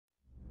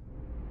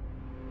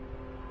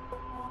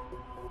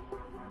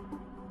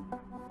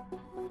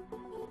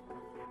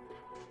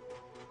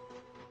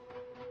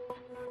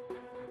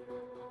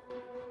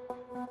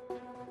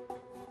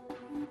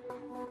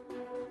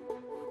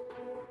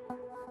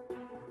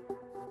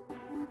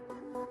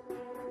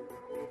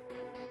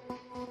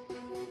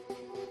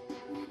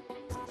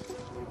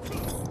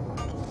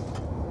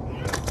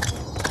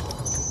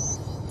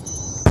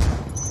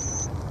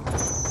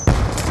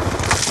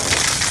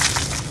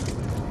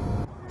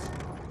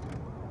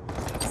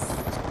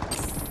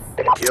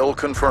Kill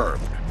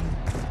confirmed.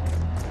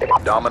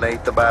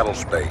 Dominate the battle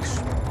space.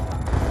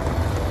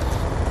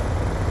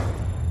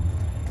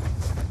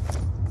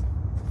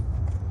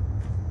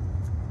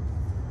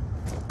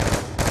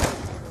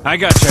 I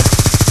gotcha.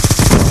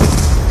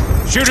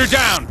 Shoot her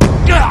down!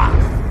 Gah!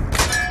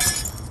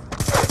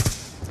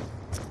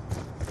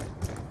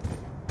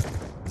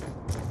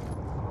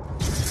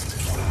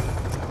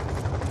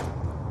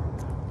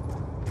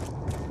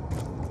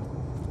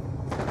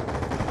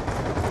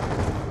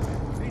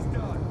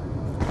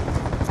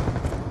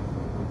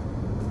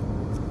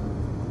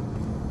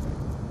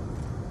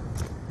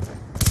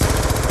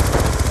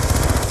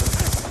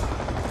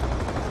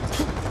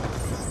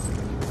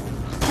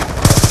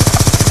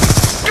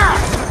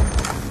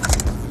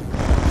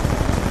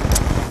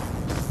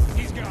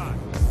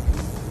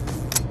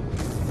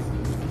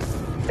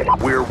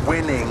 We're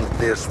winning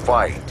this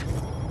fight.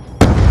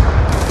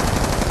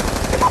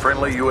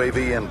 Friendly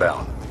UAV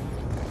inbound.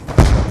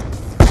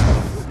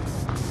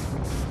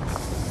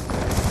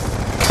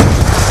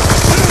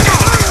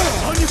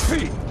 On your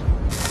feet!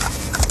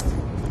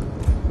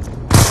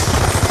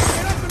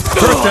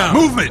 Turret down!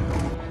 Movement!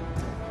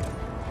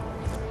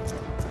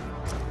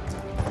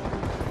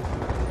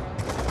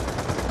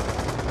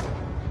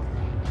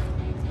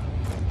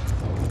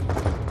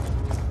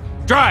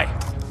 Dry!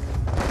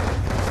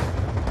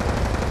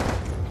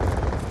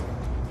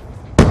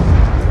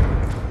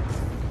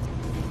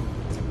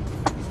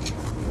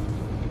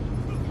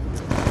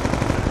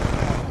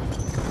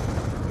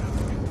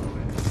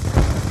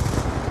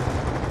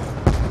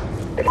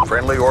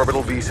 Friendly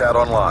orbital VSAT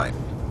online.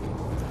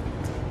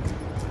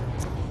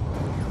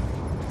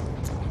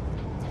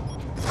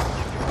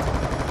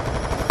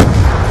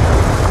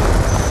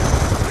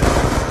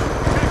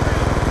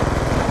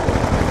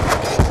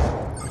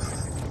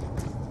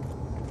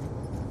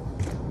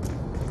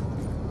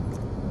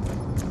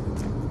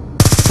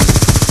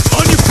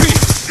 On your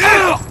feet!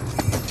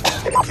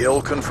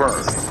 Kill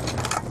confirmed.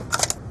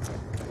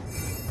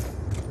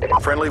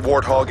 Friendly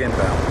Warthog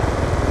inbound.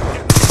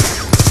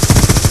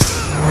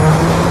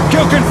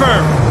 Kill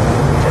confirmed!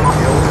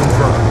 Kill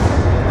confirmed.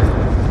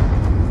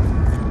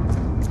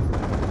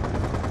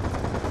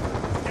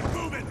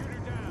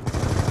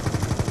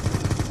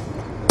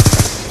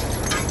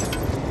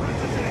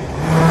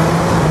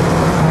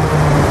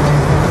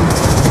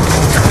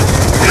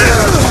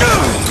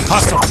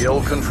 Hostile!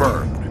 Kill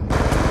confirmed.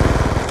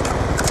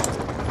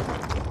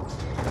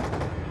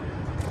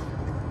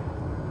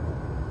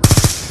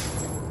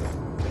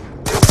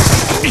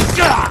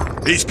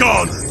 He's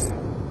gone!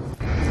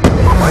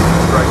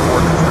 Lightning strike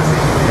coordinates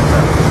receiving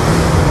the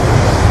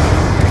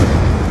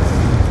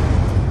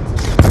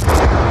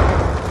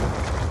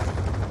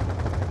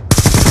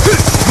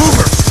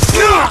Mover!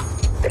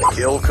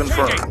 Kill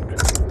confirmed.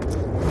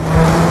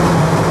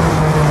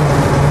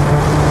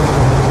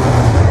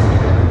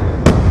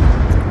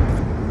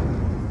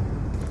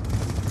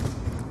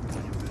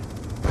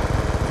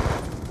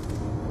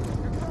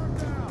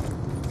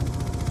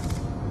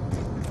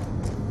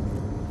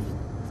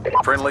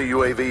 Friendly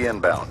UAV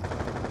inbound.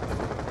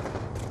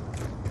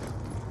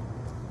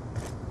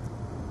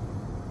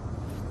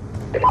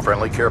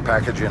 Friendly care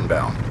package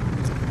inbound.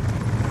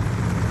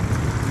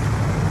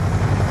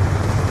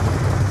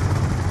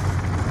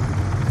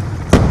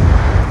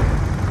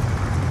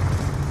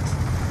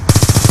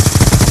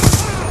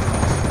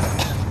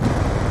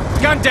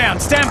 Gun down,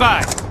 stand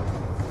by!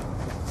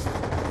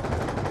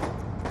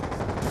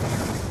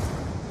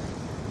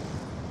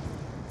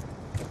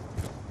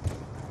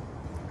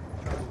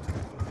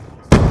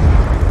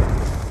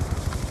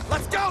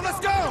 Let's go, let's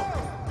go!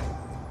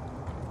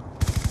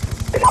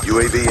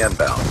 UAV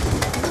inbound.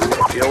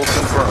 Kill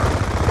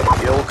confirmed.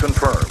 Kill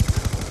confirmed.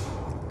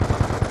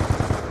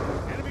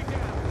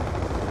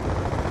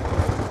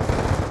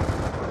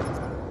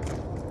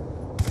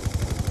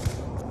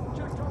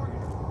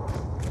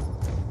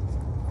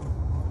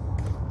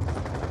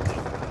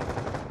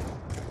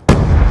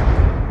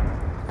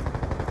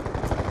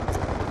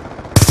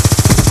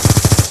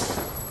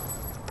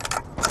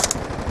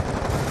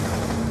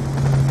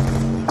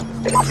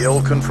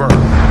 Kill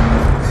confirmed.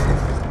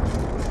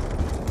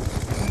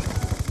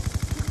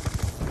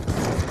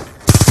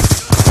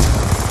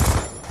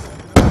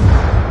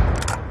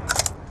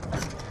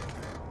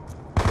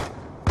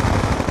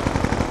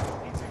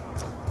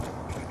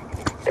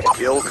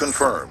 Kill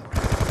confirmed.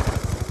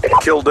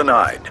 Kill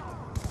denied.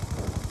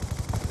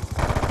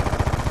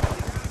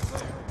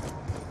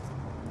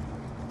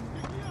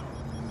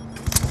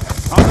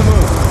 On the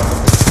move!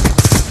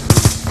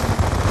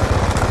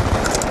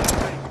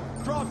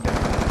 Drop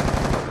down.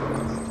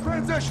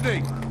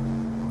 Transitioning!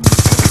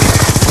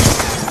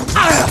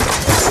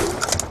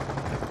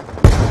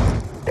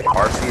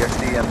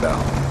 RCXD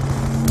inbound.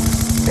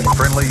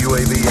 Friendly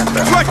UAV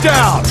inbound. Threat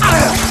down!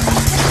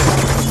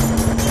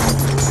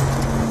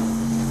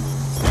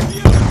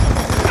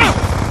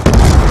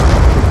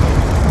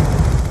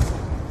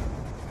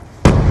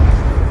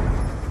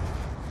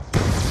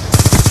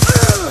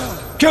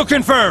 Kill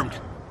confirmed!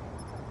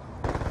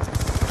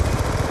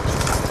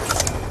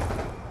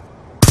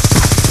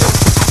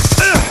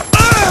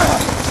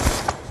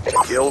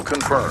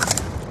 confirmed.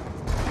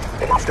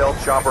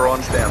 Stealth chopper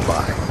on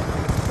standby.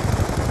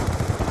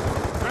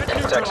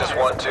 Texas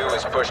 1-2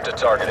 is pushed to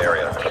target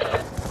area.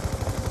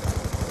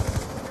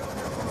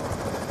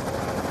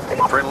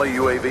 Friendly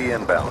UAV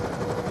inbound.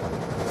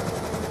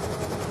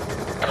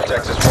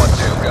 Texas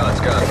 1-2, guns.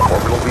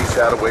 Orbital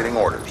VSAT awaiting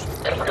orders.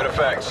 Good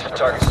effects.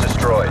 Target's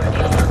destroyed.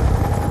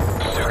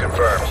 2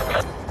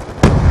 confirmed.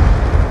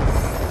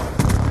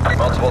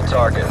 Multiple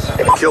targets.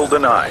 Kill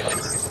denied.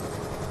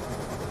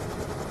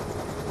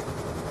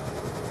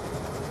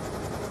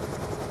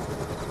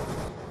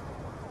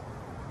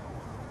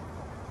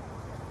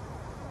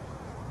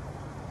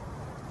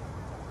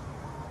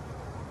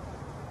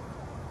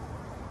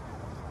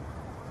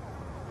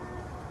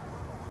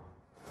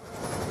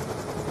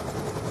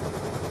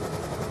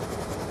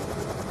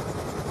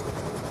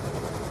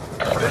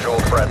 Visual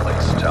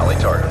friendlies. Tally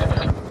target.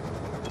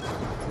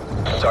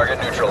 Target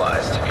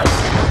neutralized.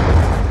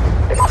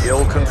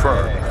 Kill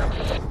confirmed.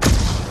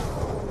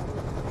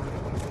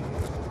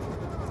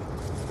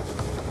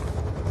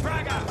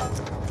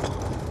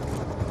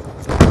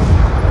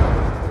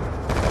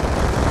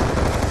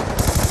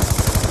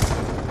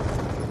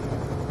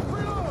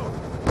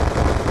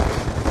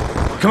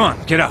 Come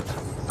on, get up.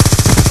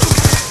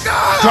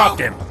 Dropped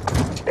him.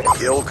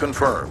 Kill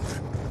confirmed.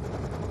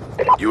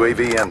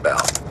 UAV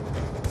inbound.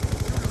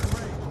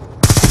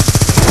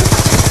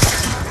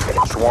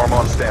 Swarm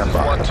on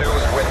standby. 1-2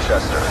 is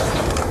Winchester.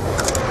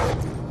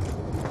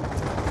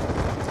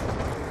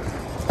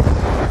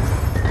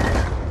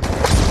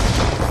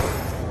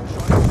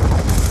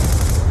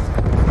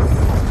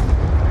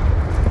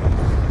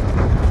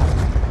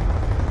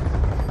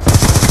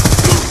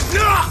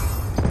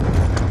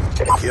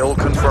 Kill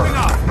confirmed.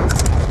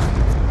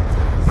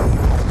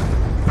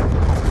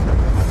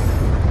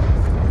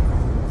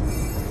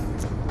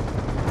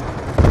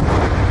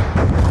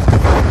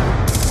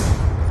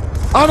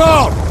 I'm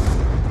out!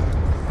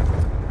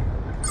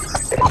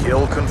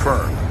 Kill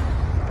confirmed.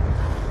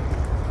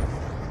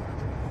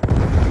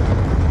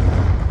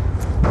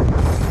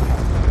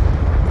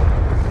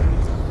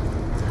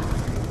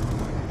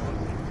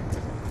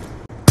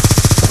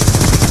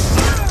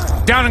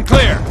 Down and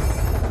clear.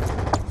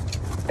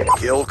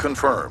 Kill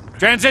confirmed.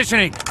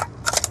 Transitioning.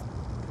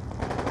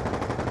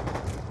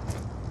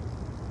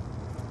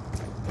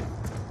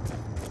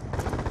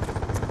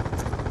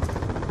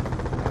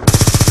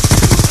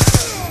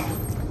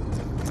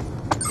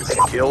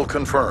 Kill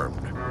confirmed.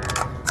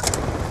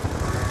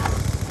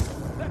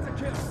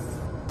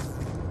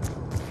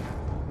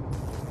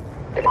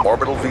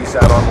 Orbital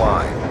VSAT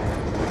online.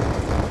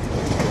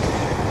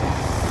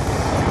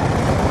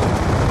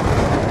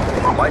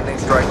 Lightning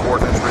strike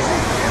coordinates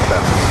received.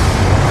 Inbound.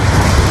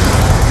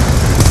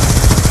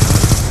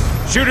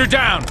 Shooter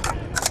down.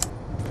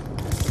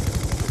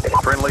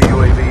 Friendly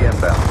UAV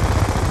inbound.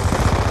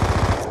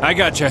 I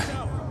gotcha.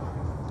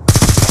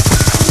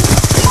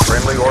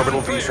 Friendly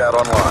orbital VSAT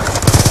online.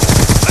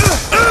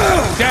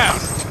 Down.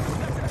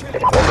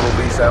 Orbital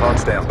VSAT on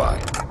standby.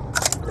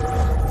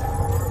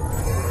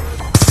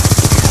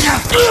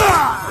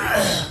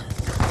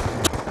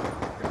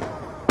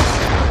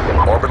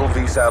 Orbital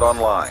VSAT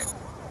online.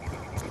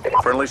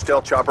 Friendly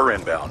stealth chopper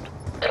inbound.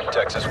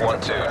 Texas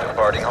 1-2,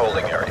 departing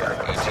holding area.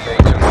 ETA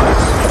 2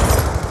 miles.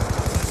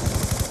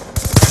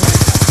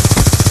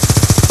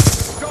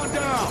 Gone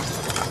down!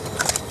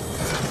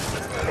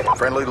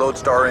 Friendly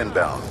Lodestar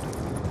inbound.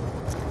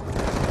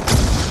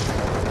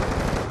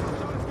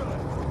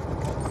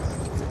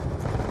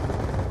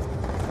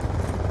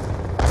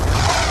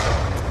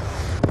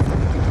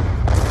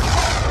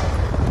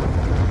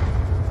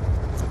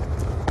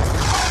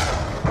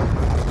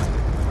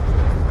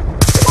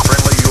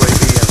 Friendly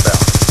UAV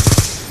inbound.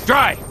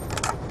 Dry.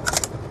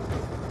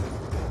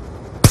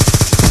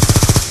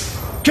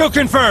 Kill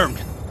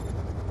confirmed.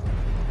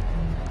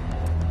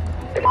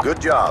 Good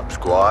job,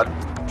 squad.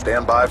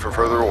 Stand by for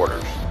further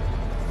orders.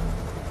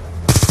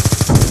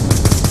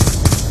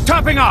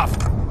 Topping off.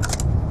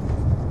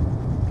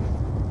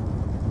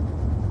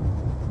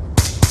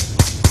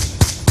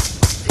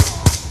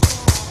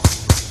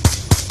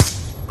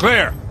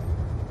 Clear.